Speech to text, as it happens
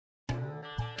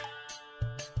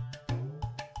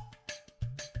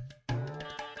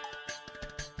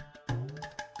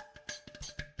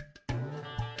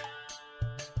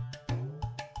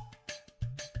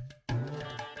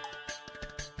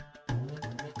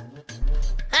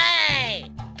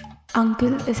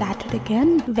Uncle is at it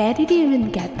again. Where did he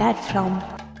even get that from?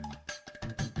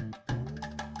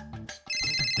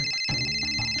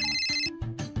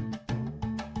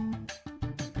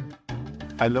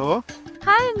 Hello,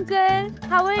 Hi, Uncle.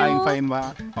 How are you? I'm fine,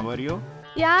 ma. How are you?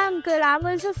 Yeah, Uncle. I'm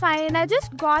also fine. I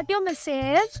just got your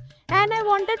message and I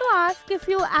wanted to ask if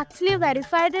you actually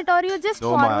verified it or you just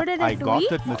No, ma. forwarded I it to got me.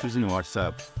 that message in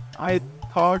WhatsApp. I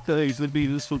thought it would be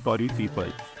useful for you people.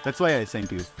 That's why I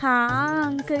sent you.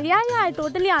 Uncle. Yeah, I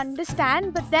totally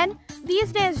understand. But then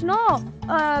these days,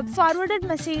 forwarded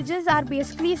messages are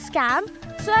basically scam.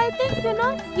 So I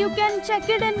think, you can check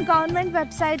it in government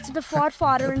websites before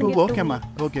forwarding it to Okay, me. ma.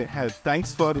 Okay,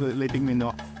 thanks for letting me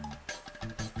know.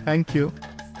 Thank you.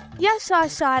 Yeah,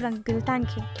 sure, Uncle. Thank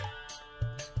you.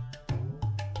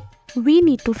 We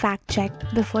need to fact check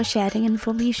before sharing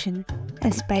information,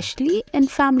 especially in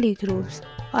family groups,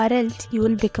 or else you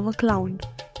will become a clown.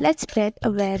 Let's spread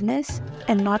awareness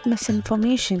and not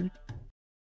misinformation.